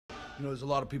You know, there's a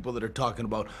lot of people that are talking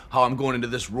about how I'm going into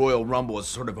this Royal Rumble as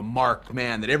sort of a marked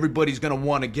man, that everybody's gonna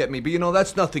want to get me. But you know,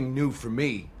 that's nothing new for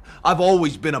me. I've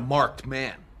always been a marked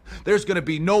man. There's gonna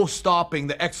be no stopping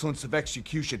the excellence of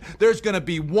execution. There's gonna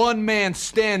be one man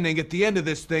standing at the end of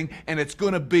this thing, and it's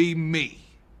gonna be me.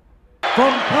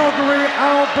 From Calgary,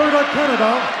 Alberta,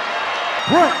 Canada,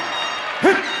 Bret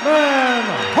Hitman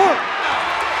Hart.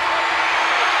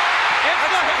 It's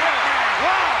the Hitman!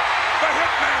 Wow! The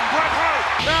Hitman, Bret Hart!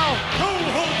 Now,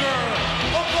 Co-holder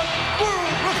of the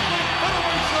World Wrestling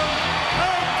Federation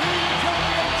Tag Team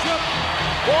Championship.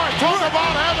 boy, talk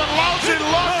about having lousy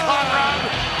luck, Conrad!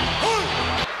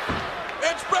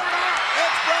 It's Bret Hart!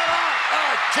 It's Bret Hart! I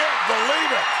can't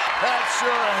believe it!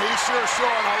 He's sure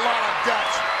showing a lot of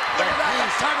guts. Look at that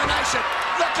determination!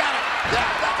 Look at it! Yeah,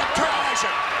 that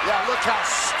determination! Yeah, look how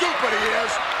stupid he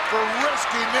is for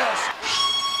risking this.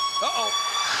 Uh-oh.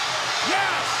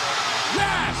 Yes!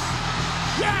 Yes!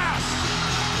 Yes!